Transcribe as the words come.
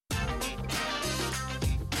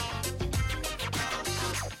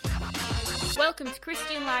Welcome to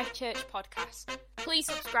Christian Life Church Podcast. Please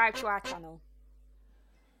subscribe to our channel.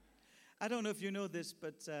 I don't know if you know this,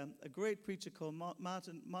 but a great preacher called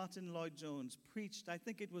Martin Lloyd-Jones preached, I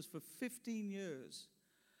think it was for 15 years,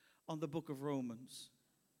 on the book of Romans.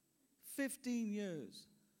 15 years.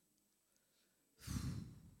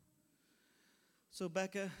 So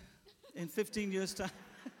Becca, in 15 years'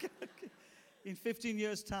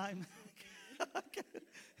 time,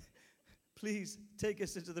 please take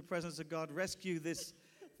us into the presence of God. Rescue this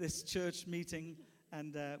church meeting.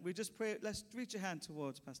 And we just pray. Let's reach a hand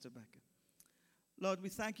towards Pastor Becca. Lord, we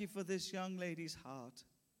thank you for this young lady's heart.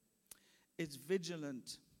 It's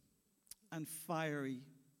vigilant and fiery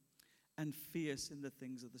and fierce in the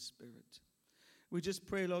things of the Spirit. We just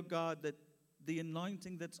pray, Lord God, that the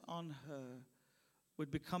anointing that's on her would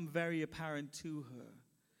become very apparent to her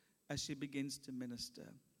as she begins to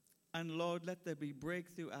minister. And Lord, let there be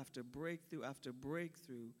breakthrough after breakthrough after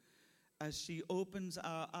breakthrough as she opens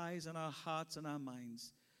our eyes and our hearts and our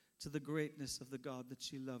minds to the greatness of the God that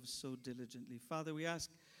she loves so diligently. Father, we ask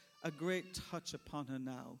a great touch upon her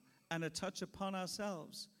now and a touch upon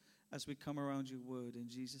ourselves as we come around your word. In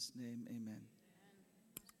Jesus' name, amen.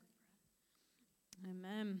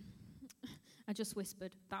 Amen. I just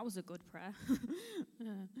whispered. That was a good prayer.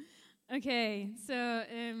 Okay, so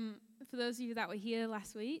for those of you that were here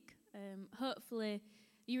last week, hopefully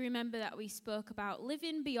you remember that we spoke about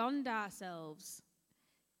living beyond ourselves.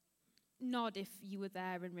 Nod if you were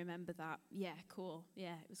there and remember that. Yeah, cool.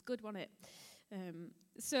 Yeah, it was good, wasn't it?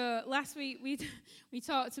 So last week we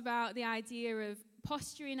talked about the idea of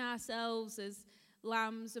posturing ourselves as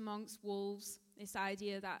lambs amongst wolves. This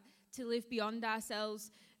idea that to live beyond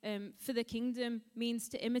ourselves for the kingdom means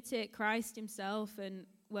to imitate Christ himself. And,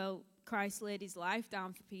 well, Christ laid his life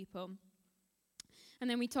down for people. And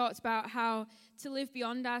then we talked about how to live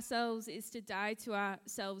beyond ourselves is to die to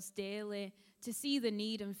ourselves daily, to see the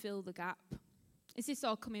need and fill the gap. Is this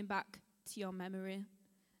all coming back to your memory?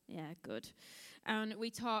 Yeah, good. And we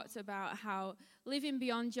talked about how living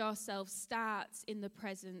beyond yourself starts in the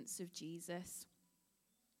presence of Jesus.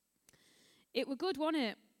 It were good, wasn't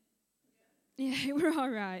it? Yeah, it were all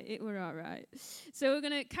right. It were all right. So we're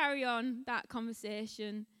going to carry on that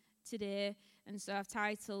conversation today. And so I've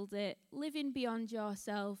titled it, Living Beyond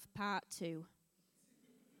Yourself, Part 2.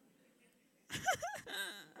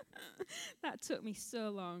 That took me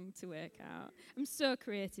so long to work out. I'm so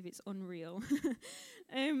creative, it's unreal.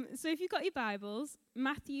 So if you've got your Bibles,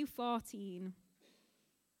 Matthew 14.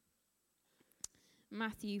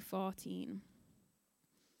 Matthew 14.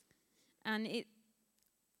 And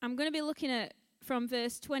I'm going to be looking at from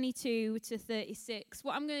verse 22 to 36.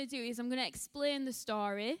 What I'm going to do is I'm going to explain the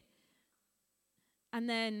story. And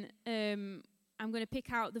then I'm going to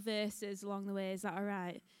pick out the verses along the way. Is that all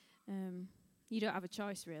right? You don't have a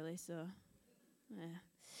choice, really, so...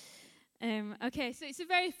 Yeah. Okay, so it's a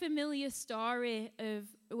very familiar story of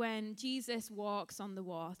when Jesus walks on the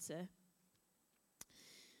water.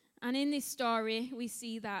 And in this story, we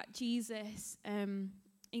see that Jesus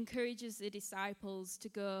encourages the disciples to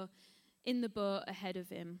go in the boat ahead of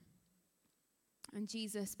him. And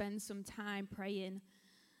Jesus spends some time praying.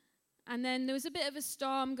 And then there was a bit of a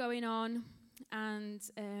storm going on, and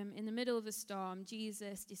in the middle of the storm,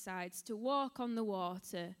 Jesus decides to walk on the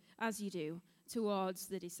water, as you do, towards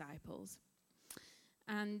the disciples.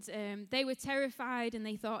 And they were terrified, and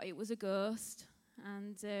they thought it was a ghost.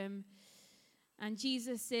 And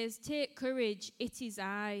Jesus says, "Take courage, it is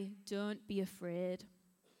I, don't be afraid."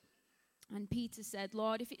 And Peter said,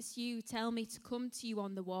 "Lord, if it's you, tell me to come to you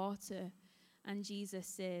on the water." And Jesus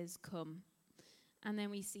says, "Come." And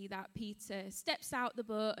then we see that Peter steps out the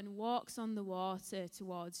boat and walks on the water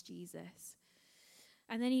towards Jesus.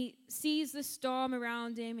 And then he sees the storm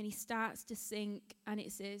around him and he starts to sink. And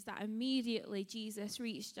it says that immediately Jesus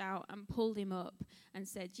reached out and pulled him up and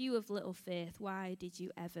said, "You of little faith, why did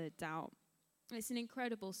you ever doubt?" It's an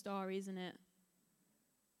incredible story, isn't it?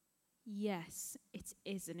 Yes, it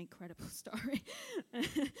is an incredible story.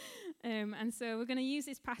 And so we're going to use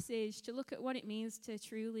this passage to look at what it means to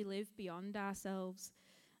truly live beyond ourselves.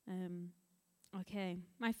 Okay,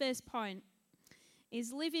 my first point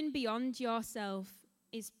is living beyond yourself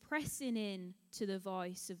is pressing in to the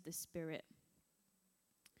voice of the Spirit.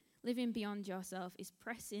 Living beyond yourself is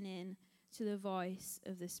pressing in to the voice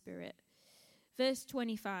of the Spirit. Verse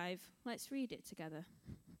 25, let's read it together.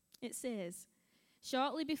 It says,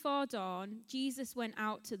 "Shortly before dawn, Jesus went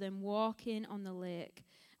out to them walking on the lake.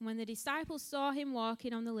 And when the disciples saw him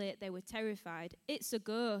walking on the lake, they were terrified. 'It's a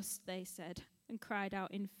ghost,' they said, and cried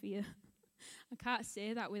out in fear." I can't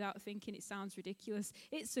say that without thinking it sounds ridiculous.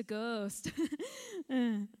 It's a ghost.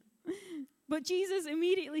 But Jesus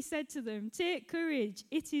immediately said to them, "Take courage,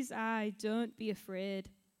 it is I, don't be afraid."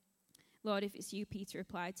 "Lord, if it's you," Peter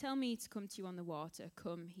replied, "tell me to come to you on the water."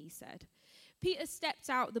 "Come," he said. Peter stepped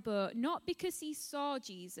out of the boat, not because he saw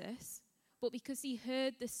Jesus, but because he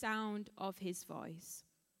heard the sound of his voice.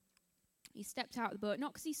 He stepped out of the boat,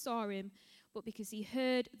 not because he saw him, but because he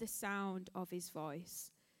heard the sound of his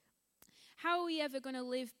voice. How are we ever going to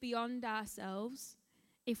live beyond ourselves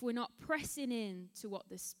if we're not pressing in to what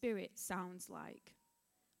the Spirit sounds like?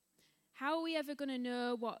 How are we ever going to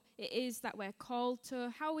know what it is that we're called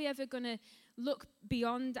to? How are we ever going to look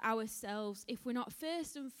beyond ourselves if we're not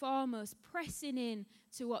first and foremost pressing in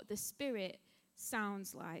to what the Spirit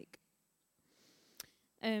sounds like?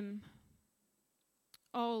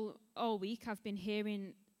 All week I've been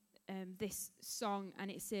hearing this song,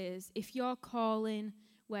 and it says, "If you're calling,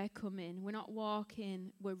 we're coming. We're not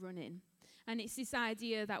walking, we're running." And it's this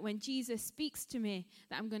idea that when Jesus speaks to me,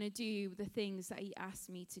 that I'm going to do the things that he asks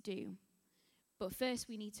me to do. But first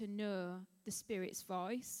we need to know the Spirit's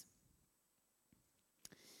voice.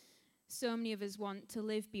 So many of us want to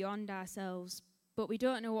live beyond ourselves, but we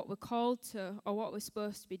don't know what we're called to or what we're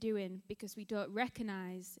supposed to be doing because we don't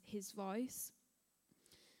recognize his voice.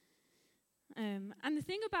 And the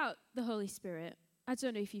thing about the Holy Spirit, I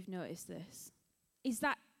don't know if you've noticed this, is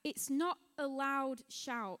that it's not a loud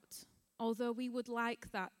shout, although we would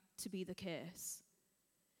like that to be the case.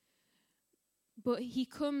 But he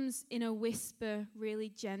comes in a whisper, really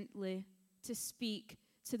gently, to speak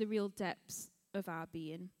to the real depths of our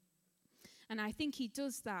being. And I think he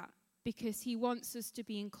does that because he wants us to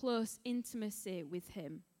be in close intimacy with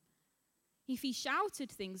him. If he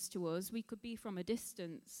shouted things to us, we could be from a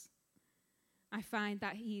distance. I find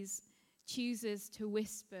that he chooses to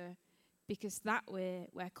whisper because that way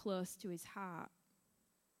we're close to his heart.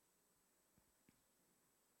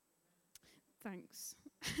 Thanks.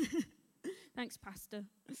 Thanks, Pastor.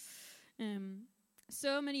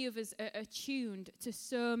 So many of us are tuned to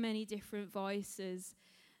so many different voices.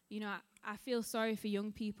 You know, I feel sorry for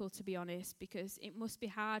young people, to be honest, because it must be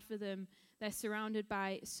hard for them. They're surrounded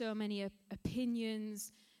by so many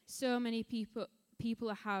opinions. So many people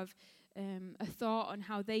have a thought on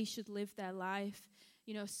how they should live their life.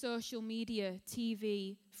 You know, social media,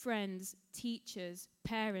 TV, friends, teachers,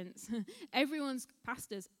 parents,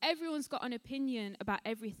 pastors, everyone's got an opinion about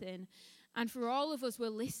everything. And for all of us, we're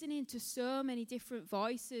listening to so many different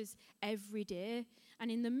voices every day. And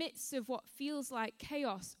in the midst of what feels like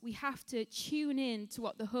chaos, we have to tune in to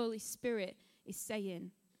what the Holy Spirit is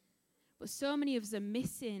saying. But so many of us are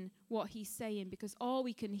missing what he's saying because all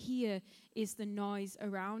we can hear is the noise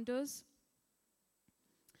around us.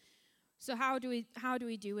 So how do we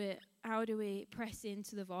do it? How do we press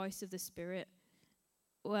into the voice of the Spirit?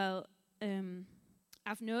 Well,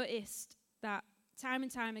 I've noticed that time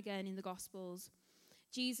and time again in the Gospels,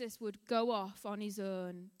 Jesus would go off on his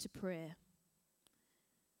own to pray.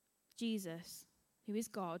 Jesus, who is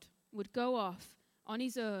God, would go off on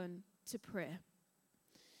his own to pray.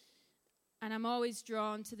 And I'm always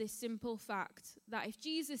drawn to this simple fact that if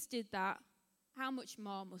Jesus did that, how much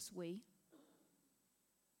more must we?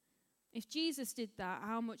 If Jesus did that,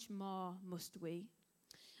 how much more must we?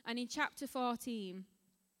 And in chapter 14,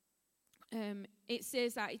 it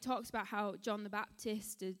says that it talks about how John the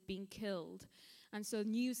Baptist had been killed. And so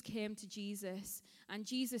news came to Jesus, and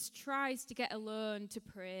Jesus tries to get alone to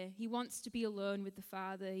pray. He wants to be alone with the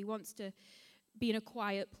Father. He wants to be in a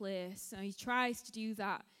quiet place. And he tries to do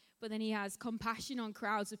that, but then he has compassion on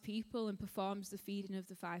crowds of people and performs the feeding of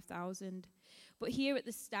the 5,000. But here at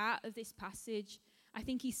the start of this passage, I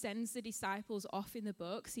think he sends the disciples off in the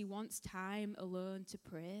boat because he wants time alone to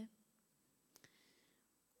pray.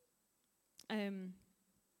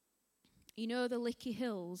 You know the Lickey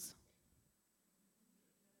Hills?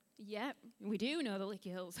 Yep, we do know the Lickey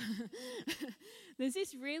Hills. There's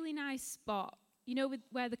this really nice spot, you know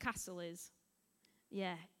where the castle is?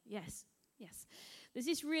 Yes. There's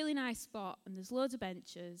this really nice spot, and there's loads of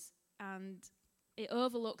benches, and it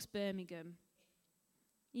overlooks Birmingham.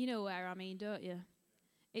 You know where I mean, don't you?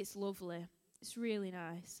 It's lovely. It's really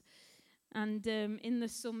nice. And in the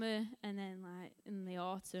summer and then like in the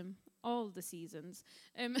autumn, all the seasons,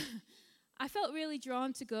 I felt really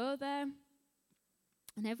drawn to go there.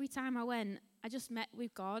 And every time I went, I just met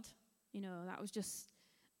with God. You know, that was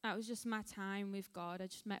just my time with God. I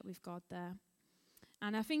just met with God there.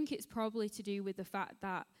 And I think it's probably to do with the fact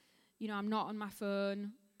that, you know, I'm not on my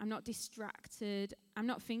phone. I'm not distracted. I'm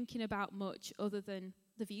not thinking about much other than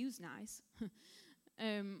the view's nice.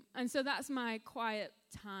 And so that's my quiet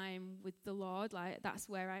time with the Lord. Like, that's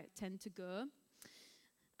where I tend to go.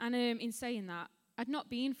 And in saying that, I'd not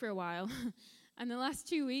been for a while. And the last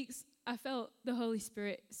 2 weeks, I felt the Holy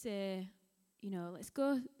Spirit say, let's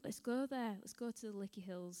go there. Let's go to the Lickey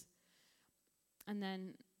Hills. And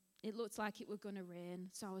then it looked like it was going to rain.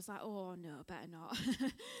 So I was like, oh, no, better not.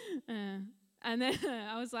 And then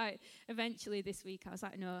I was like, eventually this week, I was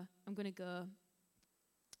like, no, I'm going to go.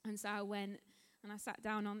 And so I went and I sat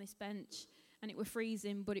down on this bench, and it was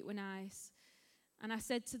freezing, but it was nice. And I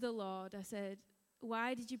said to the Lord, I said,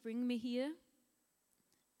 why did you bring me here?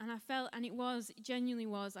 And I felt, and it genuinely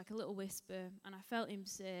was like a little whisper, and I felt him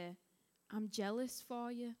say, I'm jealous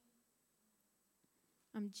for you.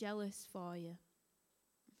 I'm jealous for you.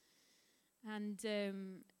 And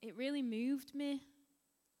it really moved me,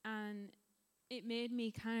 and it made me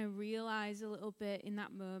kind of realize a little bit in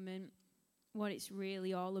that moment what it's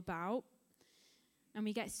really all about. And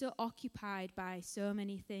we get so occupied by so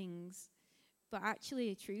many things. But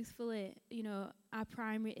actually, truthfully, our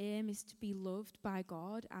primary aim is to be loved by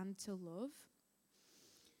God and to love.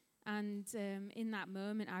 And in that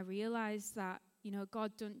moment, I realized that,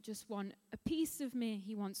 God doesn't just want a piece of me,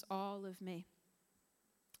 he wants all of me.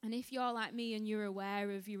 And if you're like me and you're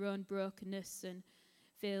aware of your own brokenness and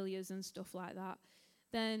failures and stuff like that,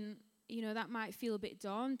 then, that might feel a bit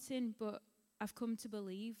daunting, but I've come to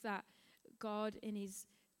believe that God, in his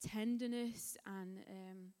tenderness and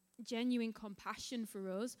genuine compassion for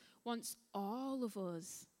us, wants all of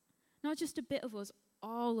us, not just a bit of us,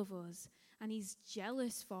 all of us, and he's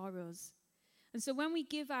jealous for us. And so when we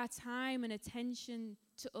give our time and attention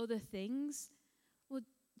to other things, well,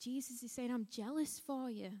 Jesus is saying, I'm jealous for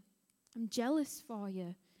you. I'm jealous for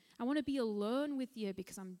you. I want to be alone with you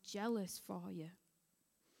because I'm jealous for you.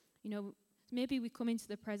 Maybe we come into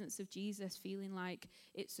the presence of Jesus feeling like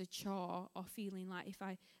it's a chore, or feeling like if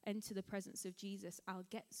I enter the presence of Jesus, I'll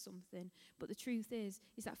get something. But the truth is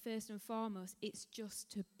that first and foremost, it's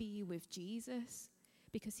just to be with Jesus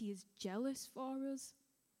because he is jealous for us.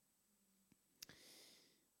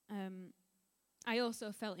 I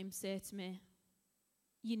also felt him say to me,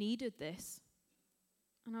 you needed this.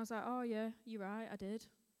 And I was like, oh yeah, you're right, I did.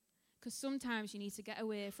 Because sometimes you need to get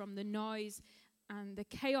away from the noise and the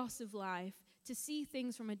chaos of life to see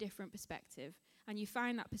things from a different perspective. And you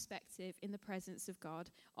find that perspective in the presence of God,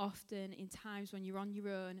 often in times when you're on your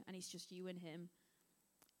own and it's just you and him.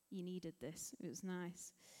 You needed this. It was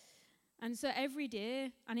nice. And so every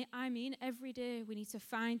day, every day, we need to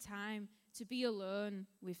find time to be alone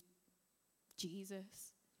with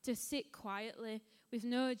Jesus, to sit quietly with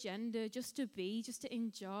no agenda, just to be, just to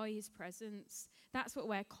enjoy his presence. That's what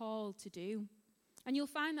we're called to do. And you'll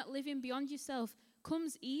find that living beyond yourself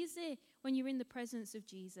comes easy when you're in the presence of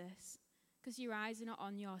Jesus, because your eyes are not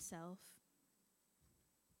on yourself.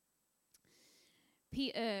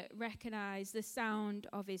 Peter recognized the sound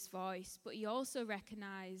of his voice, but he also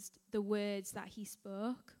recognized the words that he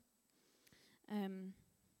spoke.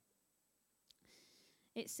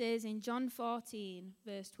 It says in John 14,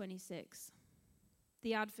 verse 26,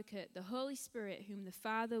 the advocate, the Holy Spirit, whom the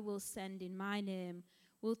Father will send in my name,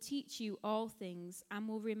 will teach you all things and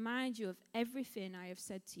will remind you of everything I have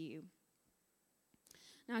said to you.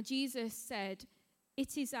 Now, Jesus said,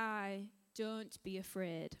 it is I, don't be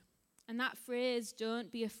afraid. And that phrase,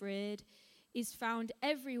 don't be afraid, is found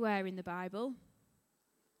everywhere in the Bible.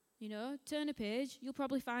 Turn a page, you'll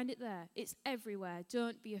probably find it there. It's everywhere,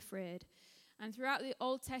 don't be afraid. And throughout the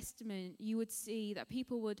Old Testament, you would see that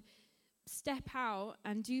people would step out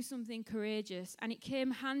and do something courageous. And it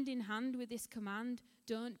came hand in hand with this command,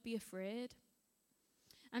 don't be afraid.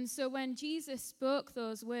 And so when Jesus spoke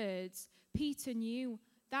those words, Peter knew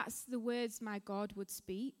that's the words my God would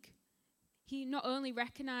speak. He not only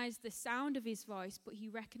recognized the sound of his voice, but he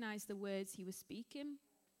recognized the words he was speaking.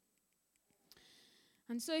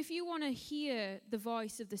 And so if you want to hear the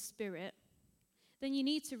voice of the Spirit, then you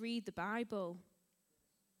need to read the Bible.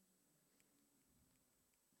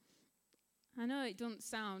 I know it doesn't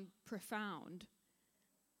sound profound,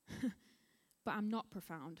 but I'm not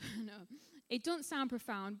profound. No, it doesn't sound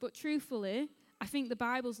profound, but truthfully, I think the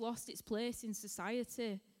Bible's lost its place in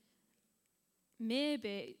society.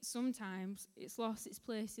 Maybe sometimes it's lost its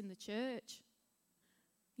place in the church,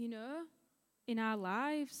 in our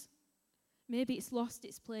lives. Maybe it's lost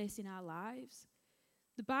its place in our lives.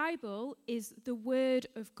 The Bible is the Word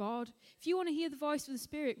of God. If you want to hear the voice of the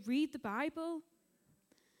Spirit, read the Bible.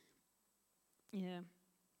 Yeah.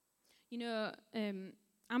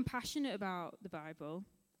 I'm passionate about the Bible.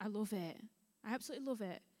 I love it. I absolutely love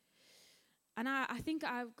it. And I think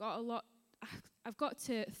I've got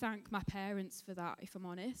to thank my parents for that, if I'm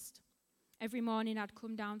honest. Every morning I'd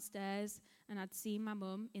come downstairs and I'd see my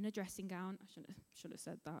mum in a dressing gown. I should have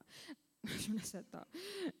said that. I shouldn't have said that.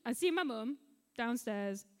 I'd see my mum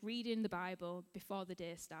downstairs reading the Bible before the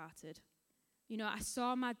day started. You know, I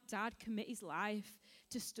saw my dad commit his life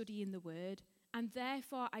to studying the Word, and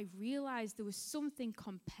therefore I realized there was something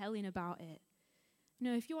compelling about it. You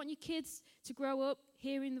know, if you want your kids to grow up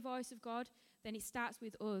hearing the voice of God, then it starts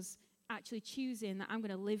with us actually choosing that I'm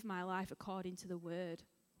going to live my life according to the Word.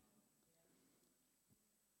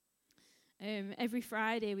 Every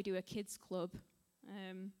Friday we do a kids club,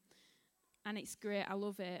 and it's great. I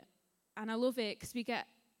love it. And I love it because we get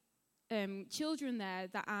children there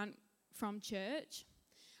that aren't from church.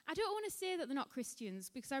 I don't want to say that they're not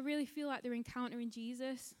Christians because I really feel like they're encountering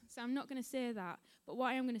Jesus. So I'm not going to say that. But what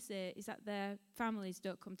I am going to say is that their families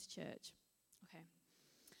don't come to church. Okay.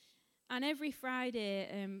 And every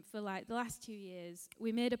Friday for like the last 2 years,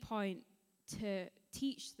 we made a point to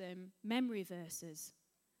teach them memory verses.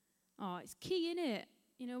 Oh, it's key, innit?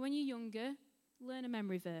 You know, when you're younger, learn a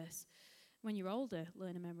memory verse. When you're older,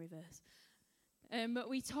 learn a memory verse. But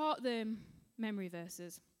we taught them memory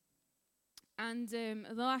verses. And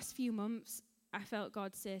the last few months, I felt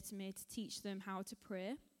God say to me to teach them how to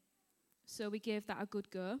pray. So we gave that a good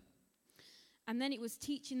go. And then it was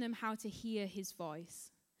teaching them how to hear his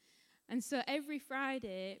voice. And so every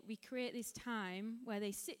Friday, we create this time where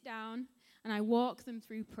they sit down and I walk them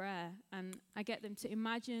through prayer. And I get them to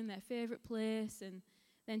imagine their favorite place and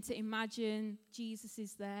then to imagine Jesus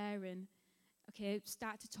is there and, okay,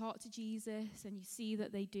 start to talk to Jesus and you see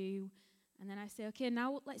that they do. And then I say, okay,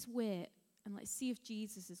 now let's wait and let's see if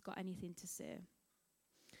Jesus has got anything to say.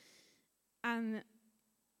 And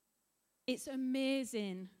it's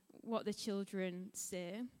amazing what the children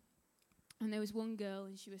say. And there was one girl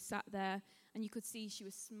and she was sat there and you could see she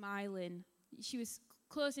was smiling. She was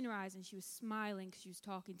closing her eyes and she was smiling because she was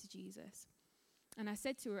talking to Jesus. And I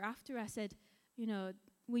said to her after, I said, you know,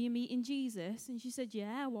 were you meeting Jesus? And she said,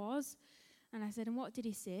 yeah, I was. And I said, and what did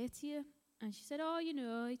he say to you? And she said, oh, you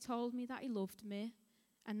know, he told me that he loved me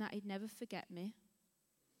and that he'd never forget me.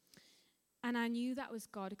 And I knew that was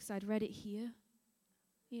God because I'd read it here.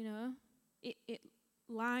 You know, it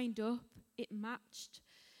lined up, it matched.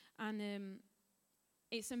 And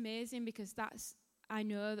it's amazing because I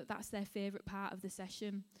know that's their favourite part of the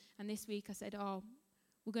session. And this week I said, oh,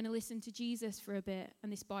 we're going to listen to Jesus for a bit.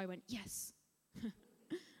 And this boy went, yes.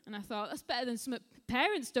 And I thought, that's better than some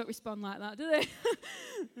parents don't respond like that, do they?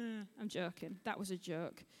 I'm joking. That was a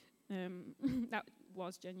joke. That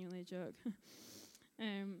was genuinely a joke.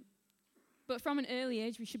 But from an early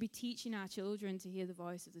age, we should be teaching our children to hear the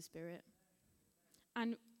voice of the Spirit.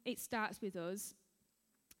 And it starts with us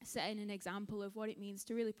setting an example of what it means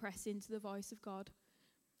to really press into the voice of God,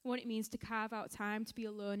 what it means to carve out time to be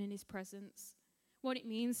alone in his presence, what it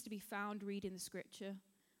means to be found reading the scripture.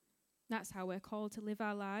 That's how we're called to live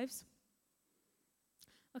our lives.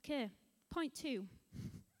 Okay, point 2.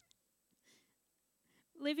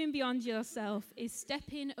 Living beyond yourself is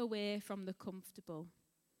stepping away from the comfortable.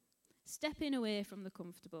 Stepping away from the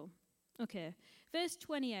comfortable. Okay, verse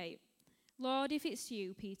 28. Lord, if it's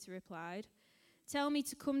you, Peter replied, tell me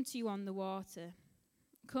to come to you on the water.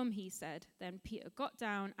 Come, he said. Then Peter got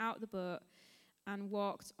down out of the boat and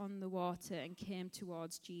walked on the water and came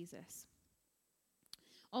towards Jesus.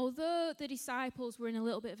 Although the disciples were in a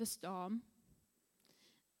little bit of a storm,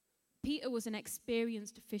 Peter was an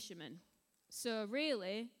experienced fisherman. So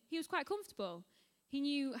really, he was quite comfortable. He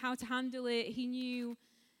knew how to handle it. He knew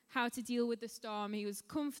how to deal with the storm. He was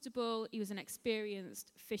comfortable. He was an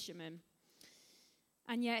experienced fisherman.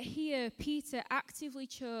 And yet here, Peter actively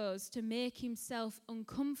chose to make himself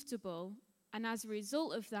uncomfortable. And as a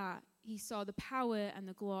result of that, he saw the power and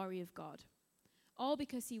the glory of God. All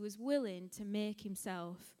because he was willing to make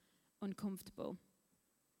himself uncomfortable.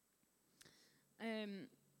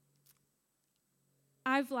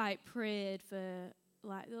 I've prayed for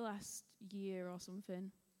the last year or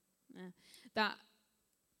something that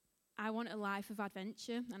I want a life of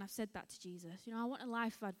adventure, and I've said that to Jesus. You know, I want a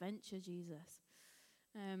life of adventure, Jesus.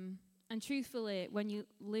 And truthfully, when you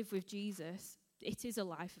live with Jesus, it is a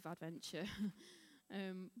life of adventure.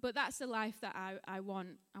 But that's the life that I want.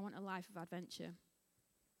 I want a life of adventure.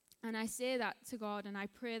 And I say that to God and I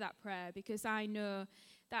pray that prayer because I know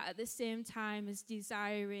that at the same time as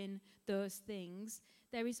desiring those things,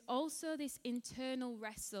 there is also this internal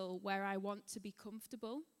wrestle where I want to be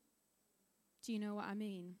comfortable. Do you know what I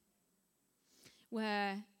mean?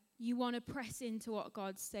 Where you want to press into what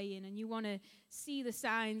God's saying and you want to see the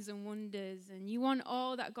signs and wonders and you want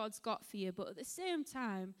all that God's got for you. But at the same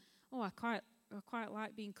time, I quite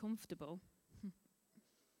like being comfortable.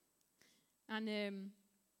 And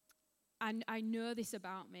I know this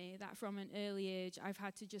about me, that from an early age I've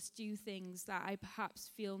had to just do things that I perhaps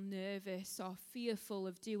feel nervous or fearful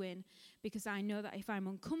of doing, because I know that if I'm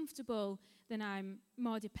uncomfortable, then I'm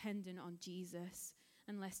more dependent on Jesus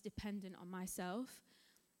and less dependent on myself.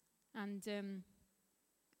 And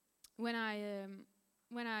when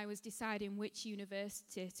I was deciding which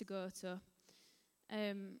university to go to,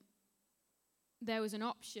 there was an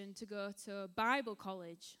option to go to Bible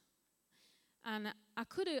college. And I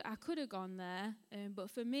could have gone there,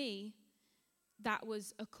 but for me, that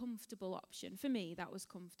was a comfortable option. For me, that was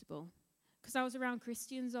comfortable. Because I was around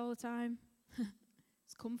Christians all the time.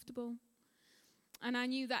 It's comfortable. And I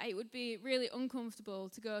knew that it would be really uncomfortable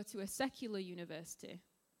to go to a secular university.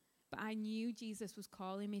 But I knew Jesus was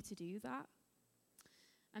calling me to do that.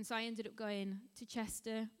 And so I ended up going to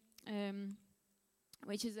Chester,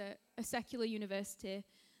 which is a secular university,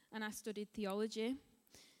 and I studied theology.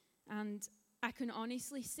 And I can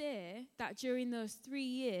honestly say that during those 3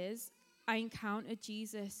 years, I encountered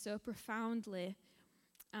Jesus so profoundly,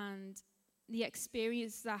 and the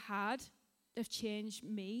experiences I had have changed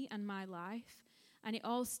me and my life. And it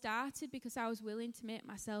all started because I was willing to make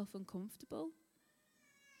myself uncomfortable.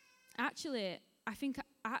 Actually, I think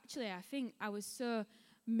I was so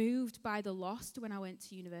moved by the lost when I went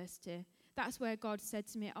to university. That's where God said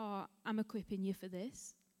to me, "Oh, I'm equipping you for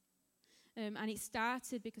this." And it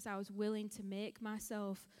started because I was willing to make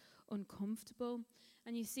myself uncomfortable.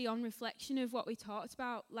 And you see, on reflection of what we talked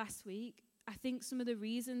about last week, I think some of the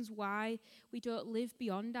reasons why we don't live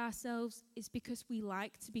beyond ourselves is because we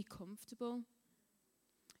like to be comfortable.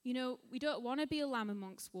 You know, we don't want to be a lamb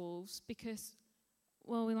amongst wolves because,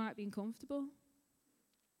 well, we like being comfortable.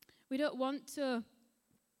 We don't want to,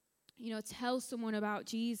 tell someone about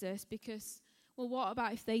Jesus because, well, what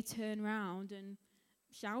about if they turn around and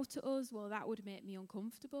shout at us? Well, that would make me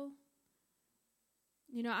uncomfortable.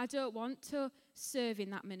 I don't want to serve in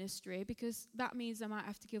that ministry because that means I might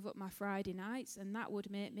have to give up my Friday nights, and that would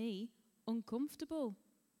make me uncomfortable.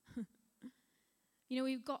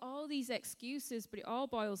 We've got all these excuses, but it all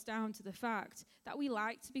boils down to the fact that we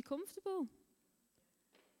like to be comfortable.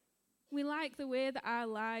 We like the way that our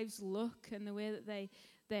lives look and the way that they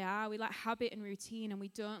are. We like habit and routine, and we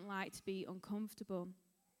don't like to be uncomfortable.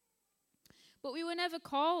 But we were never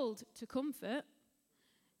called to comfort.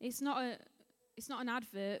 It's not an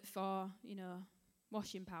advert for,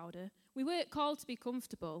 washing powder. We weren't called to be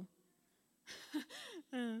comfortable.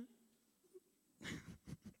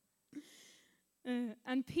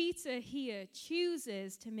 And Peter here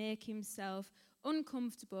chooses to make himself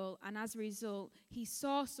uncomfortable, and as a result, he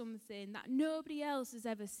saw something that nobody else has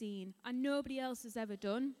ever seen and nobody else has ever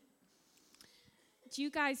done. Do you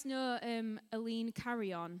guys know Aline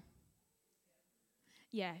Carrion?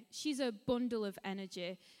 Yeah, she's a bundle of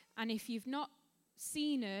energy, and if you've not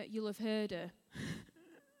seen her, you'll have heard her.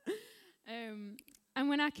 And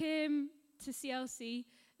when I came to CLC,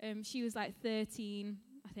 she was like 13,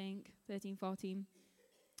 I think, 13, 14,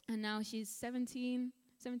 and now she's 17.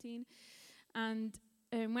 And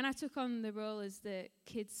when I took on the role as the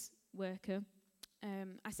kids worker,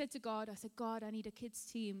 I said to God, God, I need a kids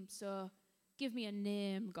team, so give me a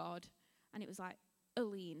name, God. And it was like,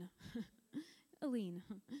 Aline. Aline.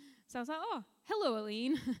 So I was like, oh, hello,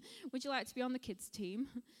 Aline. Would you like to be on the kids team?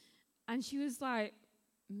 And she was like,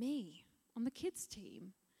 me? On the kids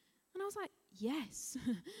team? And I was like, yes.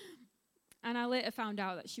 And I later found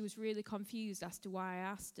out that she was really confused as to why I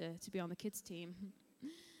asked her to be on the kids team.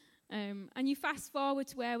 And you fast forward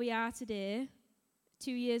to where we are today,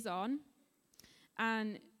 2 years on,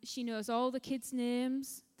 and she knows all the kids'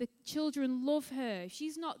 names. The children love her. If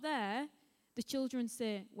she's not there, the children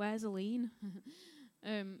say, where's Aline?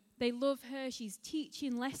 They love her. She's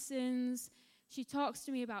teaching lessons. She talks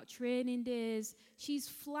to me about training days. She's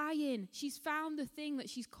flying. She's found the thing that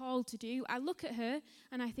she's called to do. I look at her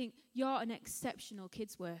and I think, you're an exceptional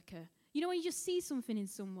kids worker. When you just see something in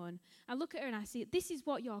someone, I look at her and I see, this is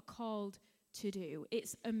what you're called to do.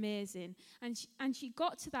 It's amazing. And she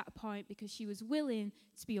got to that point because she was willing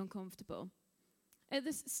to be uncomfortable. At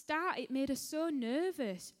the start, it made her so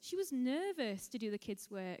nervous. She was nervous to do the kids'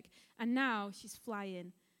 work. And now she's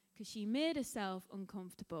flying because she made herself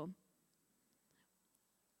uncomfortable.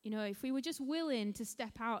 If we were just willing to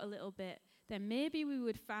step out a little bit, then maybe we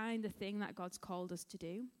would find the thing that God's called us to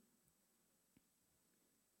do.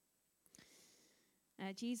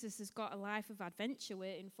 Jesus has got a life of adventure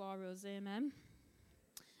waiting for us, amen?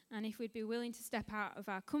 And if we'd be willing to step out of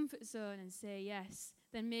our comfort zone and say yes,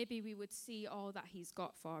 then maybe we would see all that he's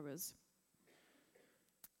got for us.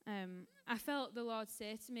 I felt the Lord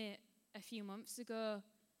say to me a few months ago,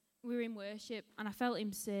 we were in worship, and I felt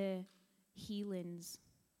him say, healings.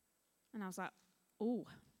 And I was like, oh,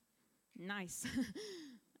 nice.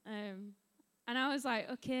 And I was like,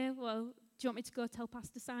 okay, well, do you want me to go tell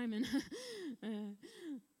Pastor Simon? And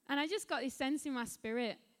I just got this sense in my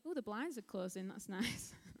spirit. Oh, the blinds are closing. That's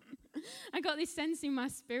nice. I got this sense in my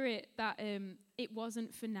spirit that it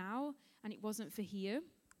wasn't for now and it wasn't for here.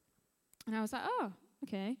 And I was like, oh,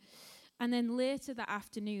 okay. And then later that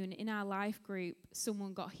afternoon in our life group,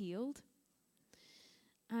 someone got healed.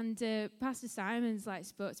 And Pastor Simon's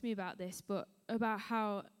spoke to me about this, but about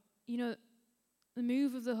how, the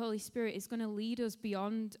move of the Holy Spirit is going to lead us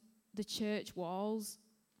beyond the church walls.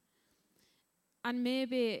 And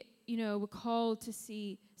maybe, we're called to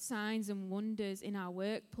see signs and wonders in our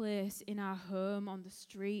workplace, in our home, on the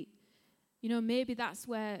street. Maybe that's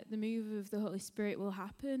where the move of the Holy Spirit will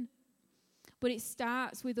happen. But it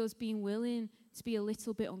starts with us being willing to be a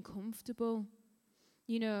little bit uncomfortable.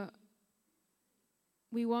 We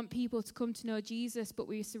want people to come to know Jesus, but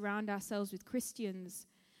we surround ourselves with Christians.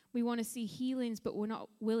 We want to see healings, but we're not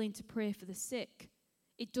willing to pray for the sick.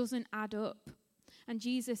 It doesn't add up. And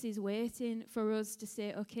Jesus is waiting for us to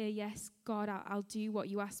say, okay, yes, God, I'll do what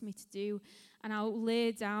you asked me to do. And I'll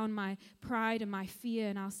lay down my pride and my fear,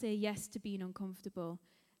 and I'll say yes to being uncomfortable.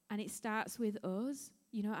 And it starts with us.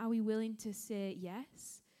 Are we willing to say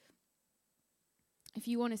yes? If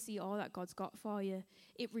you want to see all that God's got for you,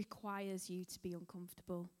 it requires you to be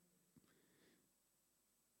uncomfortable.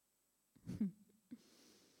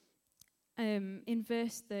 In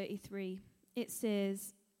verse 33, it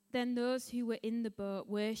says, "Then those who were in the boat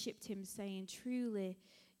worshipped him, saying, 'Truly,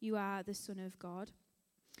 you are the Son of God.'"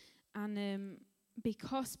 And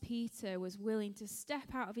because Peter was willing to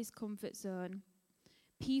step out of his comfort zone,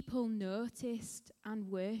 people noticed and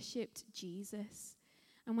worshipped Jesus.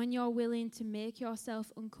 And when you're willing to make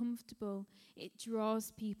yourself uncomfortable, it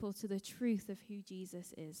draws people to the truth of who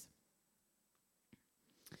Jesus is.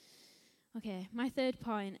 Okay, my third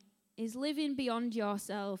point is living beyond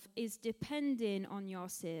yourself is depending on your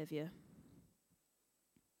Saviour.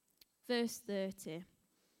 Verse 30.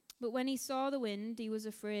 "But when he saw the wind, he was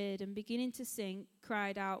afraid, and beginning to sink,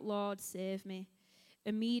 cried out, 'Lord, save me.'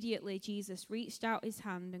 Immediately Jesus reached out his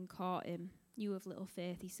hand and caught him. 'You of little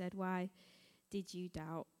faith,' he said, 'why did you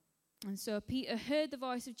doubt?' And so Peter heard the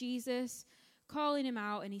voice of Jesus calling him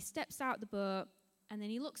out, and he steps out the boat, and then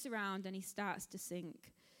he looks around and he starts to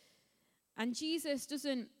sink. And Jesus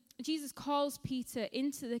calls Peter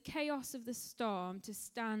into the chaos of the storm to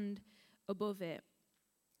stand above it.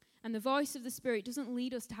 And the voice of the Spirit doesn't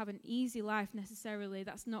lead us to have an easy life necessarily.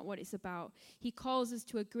 That's not what it's about. He calls us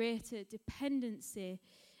to a greater dependency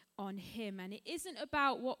on him. And it isn't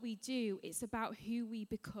about what we do. It's about who we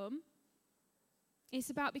become. It's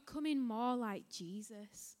about becoming more like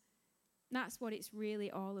Jesus. That's what it's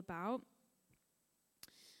really all about.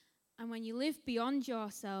 And when you live beyond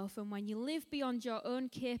yourself and when you live beyond your own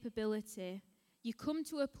capability, you come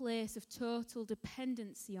to a place of total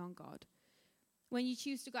dependency on God. When you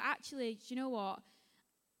choose to go, actually, do you know what?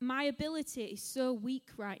 My ability is so weak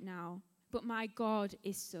right now, but my God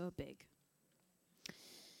is so big.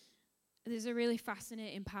 There's a really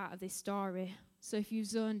fascinating part of this story. So if you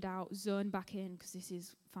zoned out, zone back in, because this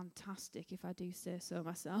is fantastic, if I do say so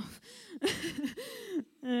myself.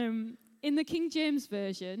 In the King James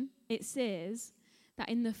Version, it says that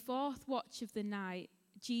in the fourth watch of the night,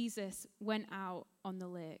 Jesus went out on the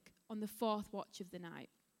lake, on the fourth watch of the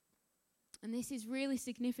night. And this is really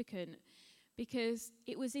significant because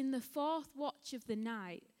it was in the fourth watch of the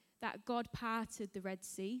night that God parted the Red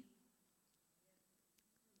Sea.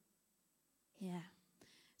 Yeah.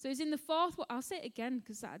 So it's in the fourth watch. I'll say it again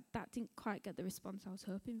because that didn't quite get the response I was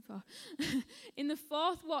hoping for. In the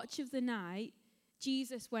fourth watch of the night,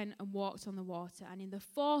 Jesus went and walked on the water. And in the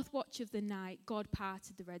fourth watch of the night, God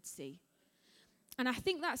parted the Red Sea. And I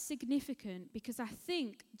think that's significant because I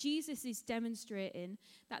think Jesus is demonstrating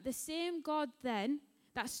that the same God then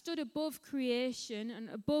that stood above creation and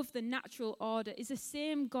above the natural order is the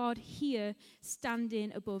same God here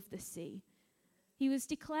standing above the sea. He was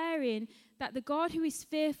declaring that the God who is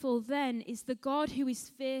faithful then is the God who is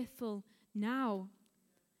faithful now.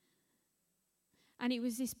 And it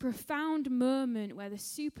was this profound moment where the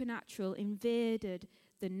supernatural invaded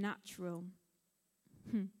the natural.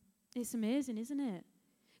 It's amazing, isn't it?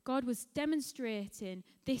 God was demonstrating,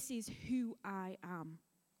 this is who I am.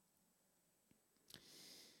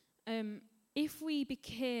 If we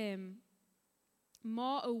became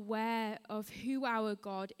more aware of who our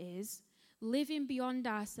God is, living beyond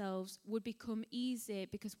ourselves would become easy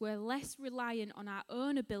because we're less reliant on our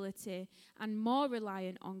own ability and more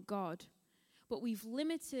reliant on God. But we've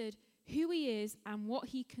limited who he is and what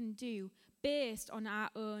he can do based on our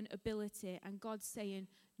own ability. And God's saying,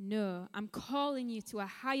 No, I'm calling you to a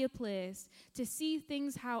higher place, to see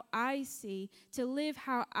things how I see, to live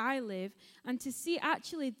how I live, and to see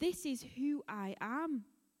actually this is who I am.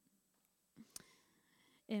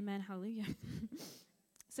 Amen, hallelujah.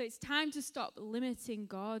 So it's time to stop limiting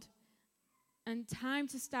God and time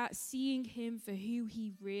to start seeing him for who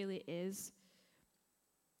he really is.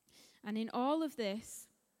 And in all of this,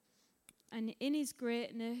 and in his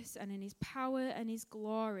greatness and in his power and his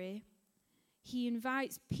glory, he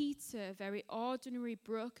invites Peter, a very ordinary,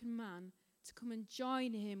 broken man, to come and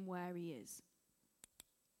join him where he is.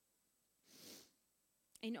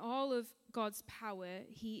 In all of God's power,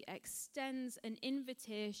 he extends an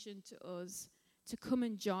invitation to us to come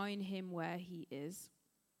and join him where he is.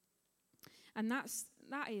 And that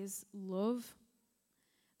is love.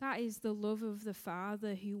 That is the love of the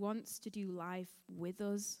Father who wants to do life with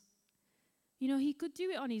us. You know, he could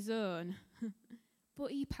do it on his own,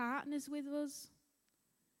 but he partners with us.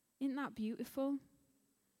 Isn't that beautiful?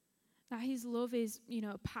 That his love is,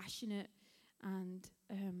 passionate and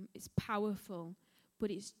it's powerful,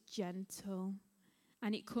 but it's gentle.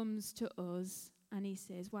 And it comes to us and he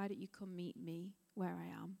says, why don't you come meet me where I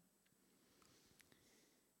am?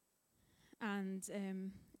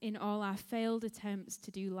 And in all our failed attempts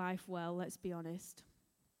to do life well, let's be honest,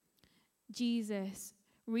 Jesus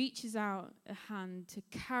reaches out a hand to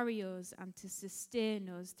carry us and to sustain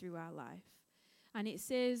us through our life. And it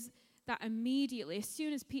says that immediately, as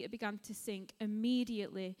soon as Peter began to sink,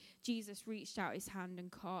 immediately Jesus reached out his hand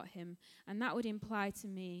and caught him. And that would imply to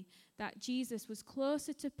me that Jesus was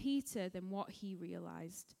closer to Peter than what he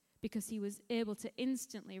realized, because he was able to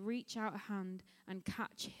instantly reach out a hand and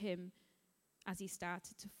catch him as he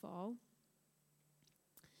started to fall.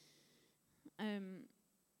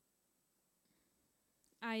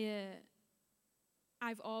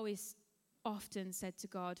 I've always often said to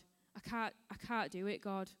God, I can't do it,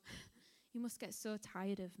 God. You must get so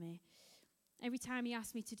tired of me. Every time he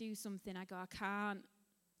asks me to do something, I go, I can't.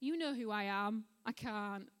 You know who I am. I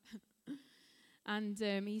can't. And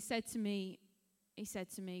he said to me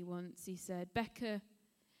once, he said, Becca,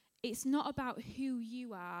 it's not about who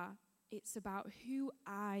you are, it's about who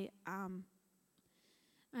I am.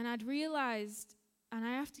 And I'd realized, and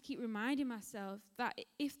I have to keep reminding myself, that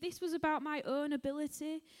if this was about my own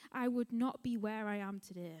ability, I would not be where I am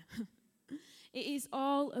today. It is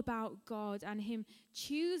all about God and him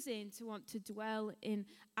choosing to want to dwell in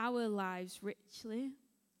our lives richly.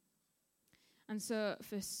 And so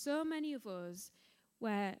for so many of us,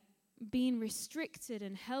 we're being restricted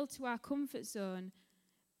and held to our comfort zone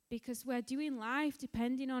because we're doing life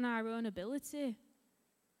depending on our own ability.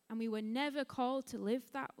 And we were never called to live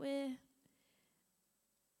that way.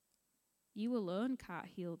 You alone can't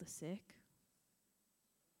heal the sick.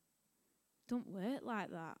 Don't work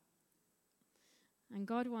like that. And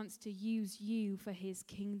God wants to use you for his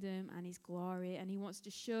kingdom and his glory, and he wants to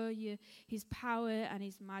show you his power and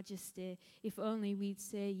his majesty if only we'd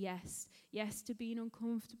say yes. Yes to being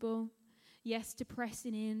uncomfortable, yes to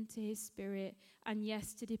pressing into his spirit, and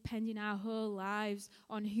yes to depending our whole lives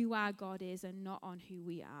on who our God is and not on who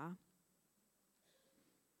we are.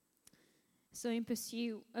 So in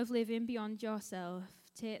pursuit of living beyond yourself,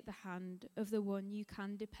 take the hand of the one you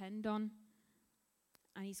can depend on.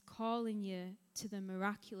 And he's calling you to the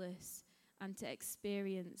miraculous and to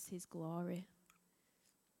experience his glory.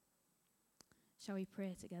 Shall we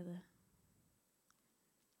pray together?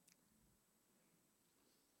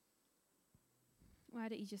 Why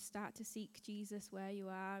don't you just start to seek Jesus where you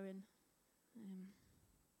are and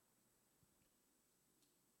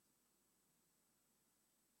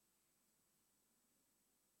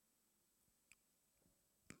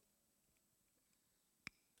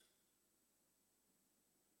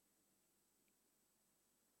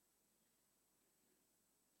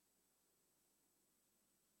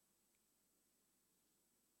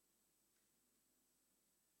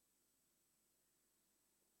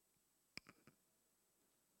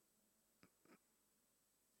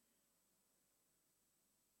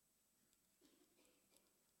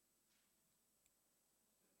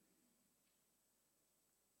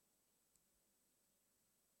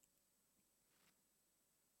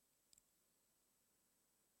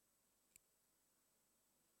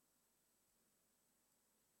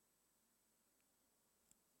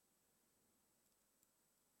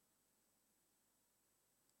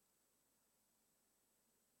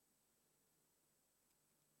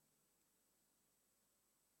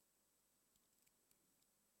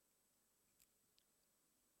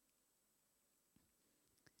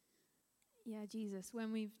yeah, Jesus,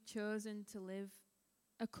 when we've chosen to live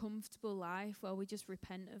a comfortable life, well, we just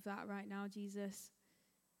repent of that right now, Jesus.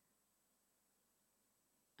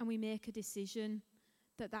 and we make a decision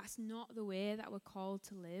that that's not the way that we're called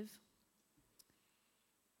to live.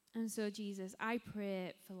 And so, Jesus, I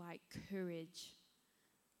pray for courage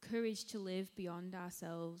to live beyond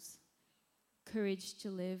ourselves, courage to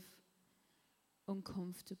live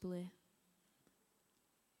uncomfortably.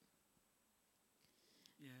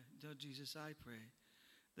 Yeah, Lord Jesus, I pray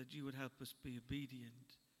that you would help us be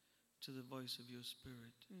obedient to the voice of your Spirit.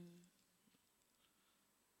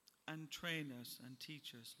 And train us and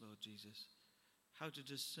teach us, Lord Jesus, how to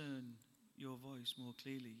discern your voice more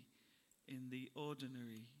clearly in the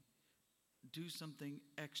ordinary. Do something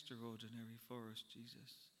extraordinary for us,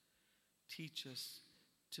 Jesus. Teach us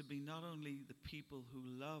to be not only the people who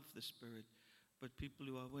love the Spirit, but people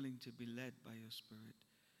who are willing to be led by your Spirit.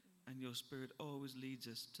 And your Spirit always leads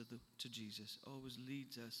us to Jesus, always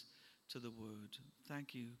leads us to the Word.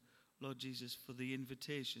 Thank you, Lord Jesus, for the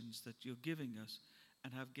invitations that you're giving us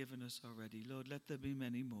and have given us already. Lord, let there be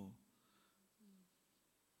many more.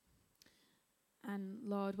 And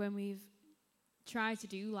Lord, when we've tried to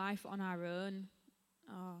do life on our own,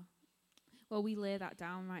 we lay that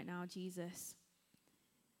down right now, Jesus.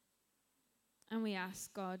 And we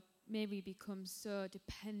ask, God, may we become so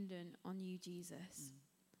dependent on you, Jesus.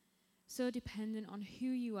 So dependent on who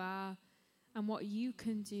you are and what you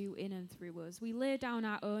can do in and through us. We lay down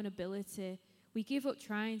our own ability. We give up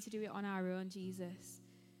trying to do it on our own, Jesus.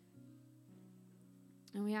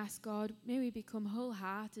 And we ask, God, may we become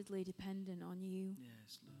wholeheartedly dependent on you.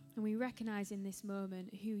 Yes, Lord. And we recognize in this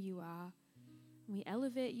moment who you are. And we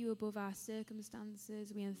elevate you above our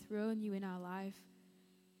circumstances. We enthrone you in our life.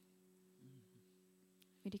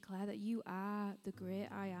 We declare that you are the great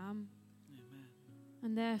I am. Amen.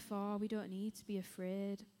 And therefore, we don't need to be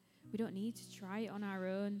afraid. We don't need to try it on our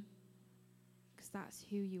own. Because that's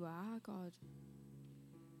who you are, God.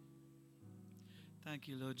 Thank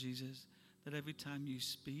you, Lord Jesus, that every time you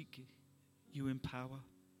speak, you empower.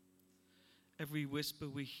 Every whisper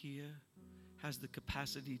we hear has the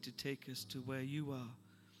capacity to take us to where you are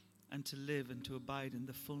and to live and to abide in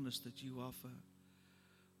the fullness that you offer.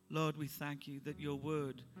 Lord, we thank you that your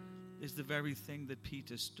word is the very thing that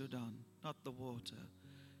Peter stood on, not the water.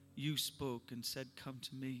 You spoke and said, "Come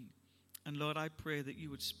to me." And Lord, I pray that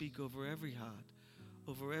you would speak over every heart,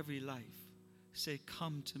 over every life. Say,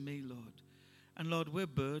 "Come to me, Lord." And Lord, we're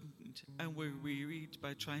burdened and we're wearied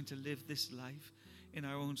by trying to live this life in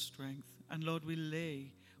our own strength. And Lord,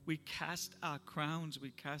 we cast our crowns,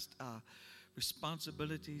 we cast our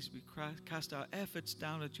responsibilities, we cast our efforts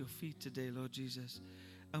down at your feet today, Lord Jesus.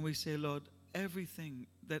 And we say, Lord, everything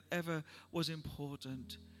that ever was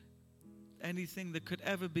important, anything that could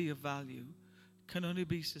ever be of value, can only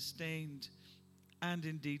be sustained and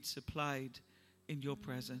indeed supplied in your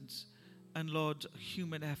presence. And Lord,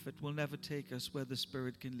 human effort will never take us where the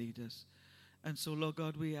Spirit can lead us. And so, Lord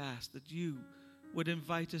God, we ask that you would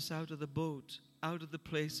invite us out of the boat, out of the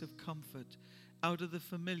place of comfort, out of the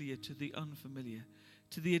familiar to the unfamiliar,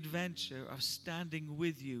 to the adventure of standing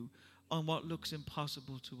with you on what looks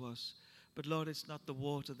impossible to us. But Lord, it's not the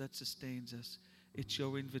water that sustains us. It's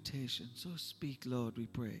your invitation. So speak, Lord, we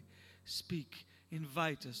pray. Speak.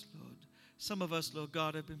 Invite us, Lord. Some of us, Lord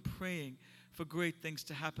God, have been praying for great things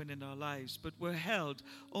to happen in our lives, but we're held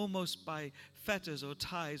almost by fetters or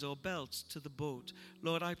ties or belts to the boat.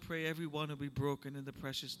 Lord, I pray every one will be broken in the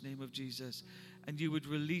precious name of Jesus, and you would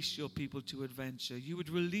release your people to adventure. You would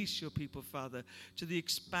release your people, Father, to the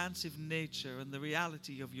expansive nature and the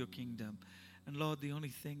reality of your kingdom. And Lord, the only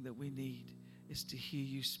thing that we need is to hear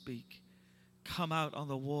you speak. Come out on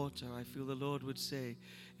the water, I feel the Lord would say.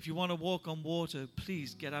 If you want to walk on water,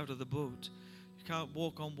 please get out of the boat. You can't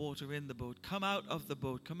walk on water in the boat. Come out of the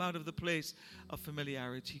boat. Come out of the place of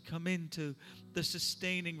familiarity. Come into the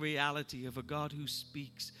sustaining reality of a God who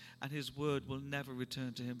speaks, and his word will never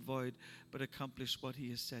return to him void, but accomplish what he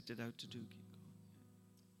has set it out to do.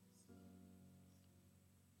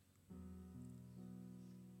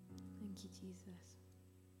 Thank you, Jesus.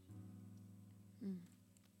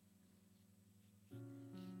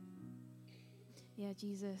 Yeah,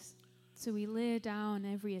 Jesus. So we lay down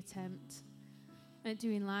every attempt at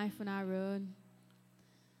doing life on our own.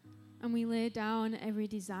 And we lay down every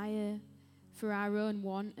desire for our own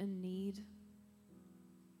want and need.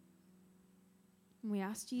 And we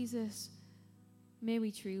ask Jesus, may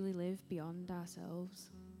we truly live beyond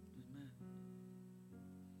ourselves. Amen.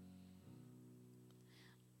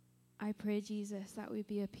 I pray, Jesus, that we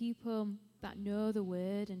be a people that know the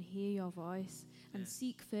word and hear your voice and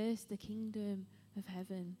seek first the kingdom of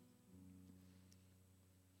heaven.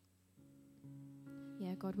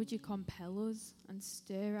 Yeah, God, would you compel us and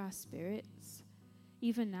stir our spirits?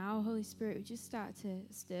 Even now, Holy Spirit, would you start to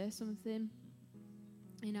stir something?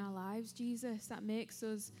 in our lives, Jesus, that makes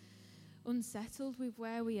us unsettled with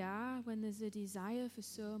where we are when there's a desire for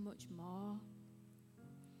so much more.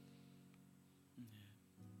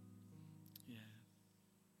 Yeah.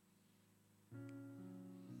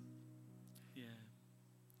 Yeah.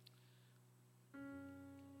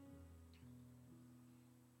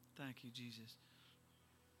 Thank you, Jesus.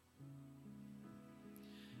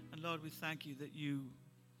 And Lord, we thank you that you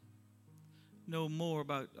know more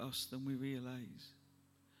about us than we realize.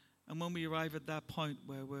 And when we arrive at that point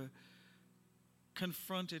where we're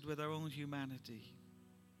confronted with our own humanity,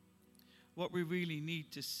 what we really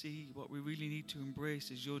need to see, what we really need to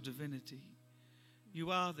embrace is your divinity.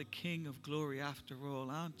 You are the King of glory after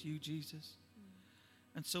all, aren't you, Jesus?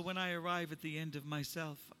 And so when I arrive at the end of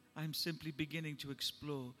myself, I'm simply beginning to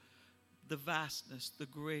explore the vastness, the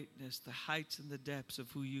greatness, the heights and the depths of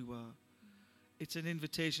who you are. It's an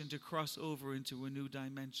invitation to cross over into a new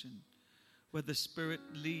dimension where the Spirit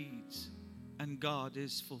leads and God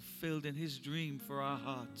is fulfilled in his dream for our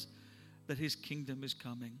hearts that his kingdom is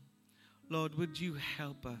coming. Lord, would you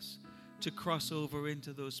help us to cross over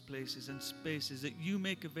into those places and spaces that you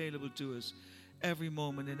make available to us every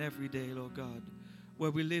moment and every day, Lord God,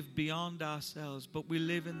 where we live beyond ourselves, but we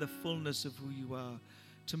live in the fullness of who you are,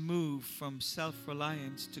 to move from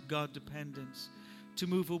self-reliance to God-dependence, to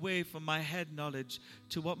move away from my head knowledge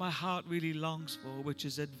to what my heart really longs for, which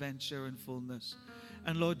is adventure and fullness.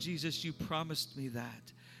 And Lord Jesus, you promised me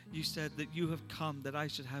that. You said that you have come that I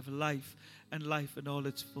should have life and life in all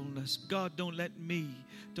its fullness. God, don't let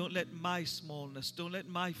my smallness, don't let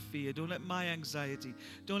my fear, don't let my anxiety,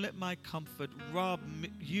 don't let my comfort rob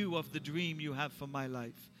you of the dream you have for my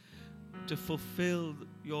life, to fulfill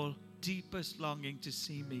your deepest longing to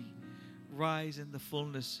see me rise in the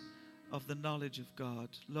fullness of the knowledge of God.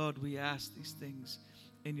 Lord, we ask these things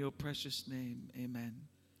in your precious name. Amen.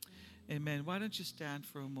 Amen. Why don't you stand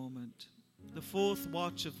for a moment? The fourth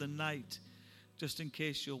watch of the night, just in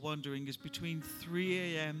case you're wondering, is between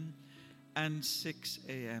 3 a.m. and 6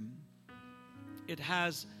 a.m. It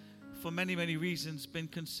has, for many, many reasons, been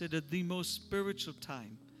considered the most spiritual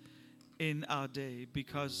time in our day,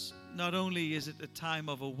 because not only is it a time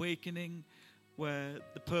of awakening where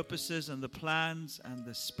the purposes and the plans and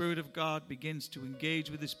the Spirit of God begins to engage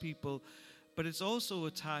with his people, but it's also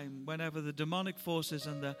a time whenever the demonic forces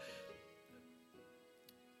and the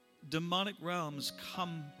demonic realms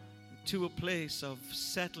come to a place of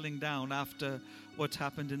settling down after what's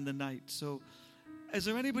happened in the night. So is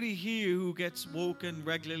there anybody here who gets woken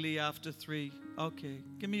regularly after 3? Okay,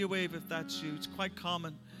 give me a wave if that's you. It's quite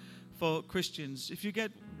common for Christians. If you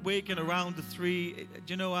get waken around the 3,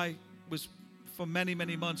 you know, I was for many,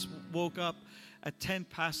 many months woke up at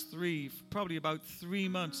 3:10, probably about 3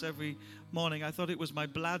 months every morning. I thought it was my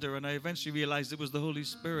bladder, and I eventually realized it was the Holy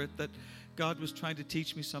Spirit, that God was trying to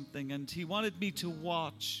teach me something, and he wanted me to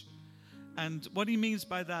watch. And what he means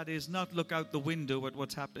by that is not look out the window at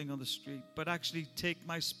what's happening on the street, but actually take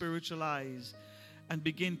my spiritual eyes and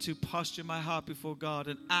begin to posture my heart before God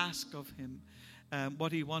and ask of him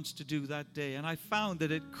what he wants to do that day. And I found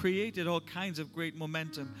that it created all kinds of great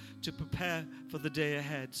momentum to prepare for the day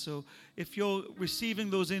ahead. So if you're receiving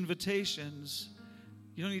those invitations,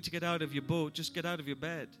 you don't need to get out of your boat, just get out of your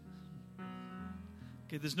bed.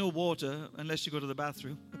 Okay, there's no water unless you go to the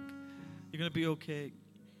bathroom. You're going to be okay.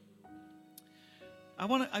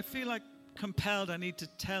 I feel like compelled, I need to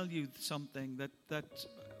tell you something that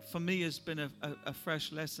for me has been a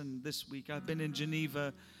fresh lesson this week. I've been in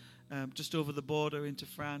Geneva, just over the border into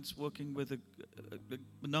France, working with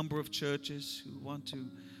a number of churches who want to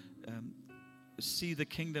see the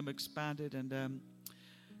kingdom expanded. And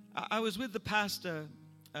I was with the pastor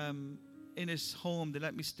in his home. They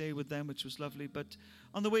let me stay with them, which was lovely. But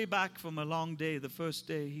on the way back from a long day, the first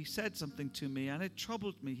day, he said something to me, and it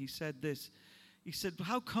troubled me. He said this. He said,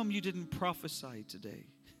 "How come you didn't prophesy today?"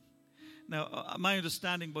 Now, my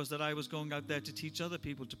understanding was that I was going out there to teach other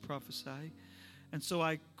people to prophesy. And so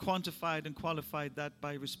I quantified and qualified that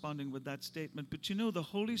by responding with that statement. But you know, the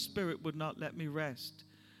Holy Spirit would not let me rest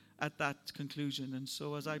at that conclusion. And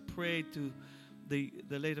so as I prayed to the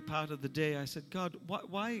later part of the day, I said, God,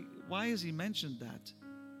 why has he mentioned that?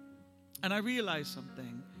 And I realized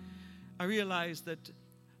something. I realized that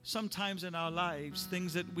sometimes in our lives,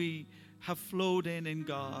 things that we have flowed in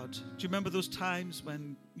God. Do you remember those times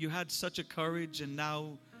when you had such a courage and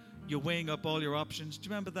now you're weighing up all your options? Do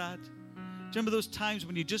you remember that? Do you remember those times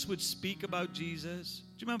when you just would speak about Jesus?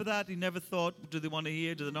 Do you remember that? You never thought, do they want to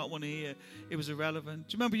hear? Do they not want to hear? It was irrelevant.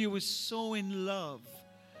 Do you remember you were so in love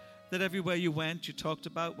that everywhere you went, you talked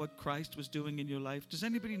about what Christ was doing in your life? Does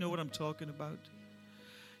anybody know what I'm talking about?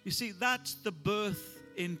 You see, that's the birth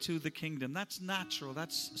into the kingdom. That's natural.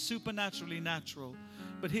 That's supernaturally natural.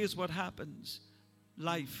 But here's what happens.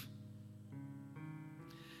 Life.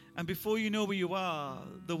 And before you know where you are,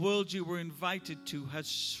 the world you were invited to has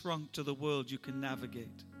shrunk to the world you can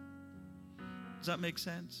navigate. Does that make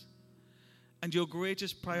sense? And your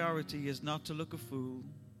greatest priority is not to look a fool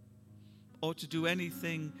or to do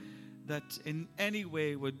anything that in any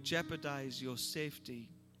way would jeopardize your safety.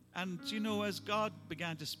 And you know, as God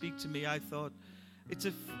began to speak to me, I thought, it's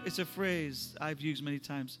a phrase I've used many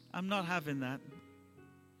times. I'm not having that.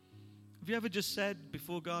 Have you ever just said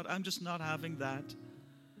before God, I'm just not having that?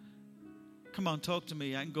 Come on, talk to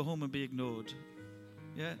me. I can go home and be ignored.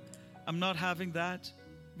 Yeah? I'm not having that.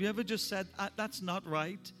 Have you ever just said, that's not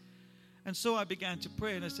right? And so I began to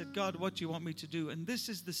pray and I said, God, what do you want me to do? And this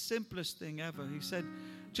is the simplest thing ever. He said,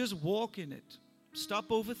 just walk in it. Stop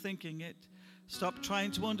overthinking it. Stop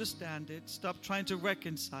trying to understand it. Stop trying to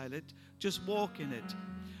reconcile it. Just walk in it.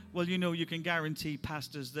 Well, you know, you can guarantee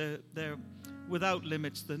pastors, they're without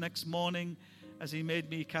limits. The next morning, as he made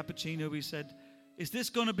me a cappuccino, he said, is this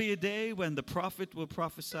going to be a day when the prophet will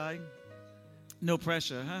prophesy? No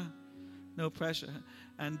pressure, huh? No pressure.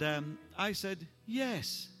 And I said,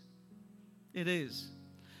 yes, it is.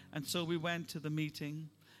 And so we went to the meeting.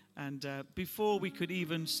 And before we could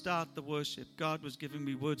even start the worship, God was giving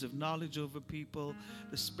me words of knowledge over people.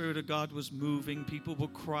 The Spirit of God was moving. People were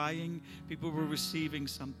crying. People were receiving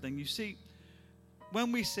something. You see,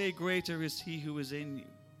 when we say greater is He who is in you,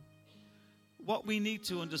 what we need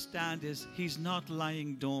to understand is He's not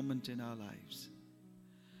lying dormant in our lives.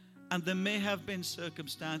 And there may have been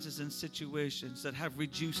circumstances and situations that have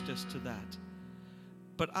reduced us to that.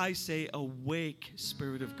 But I say, awake,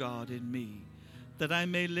 Spirit of God in me, that I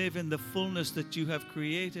may live in the fullness that you have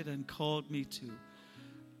created and called me to.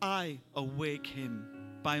 I awake Him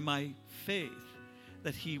by my faith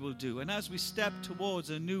that He will do. And as we step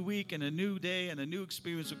towards a new week and a new day and a new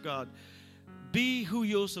experience with God, be who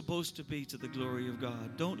you're supposed to be to the glory of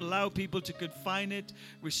God. Don't allow people to confine it,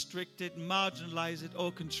 restrict it, marginalize it, or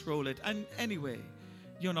control it. And anyway,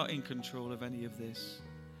 you're not in control of any of this.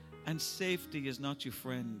 And safety is not your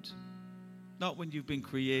friend. Not when you've been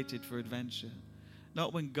created for adventure.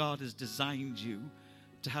 Not when God has designed you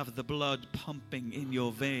to have the blood pumping in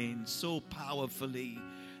your veins so powerfully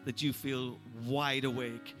that you feel wide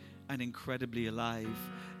awake and incredibly alive.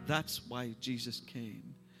 That's why Jesus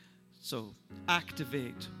came. So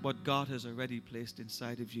activate what God has already placed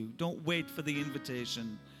inside of you. Don't wait for the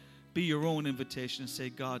invitation. Be your own invitation and say,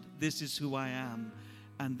 God, this is who I am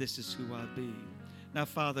and this is who I'll be. Now,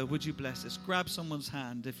 Father, would you bless us? Grab someone's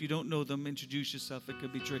hand. If you don't know them, introduce yourself. It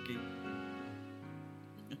could be tricky.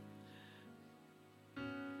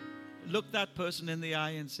 Look that person in the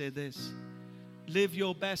eye and say this. Live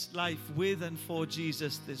your best life with and for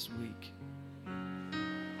Jesus this week.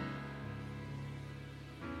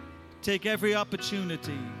 Take every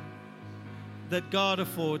opportunity that God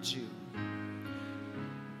affords you.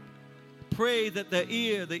 Pray that the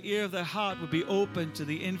ear of their heart would be open to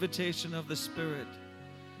the invitation of the Spirit.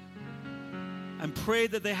 And pray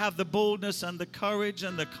that they have the boldness and the courage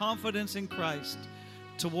and the confidence in Christ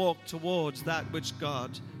to walk towards that which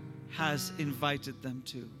God has invited them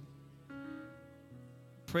to.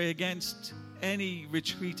 Pray against any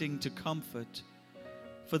retreating to comfort.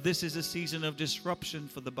 For this is a season of disruption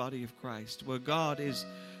for the body of Christ, where God is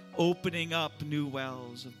opening up new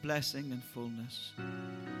wells of blessing and fullness.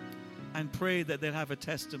 And pray that they'll have a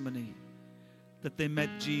testimony that they met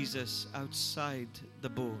Jesus outside the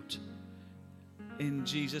boat. In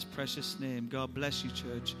Jesus' precious name, God bless you,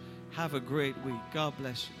 church. Have a great week. God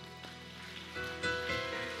bless you.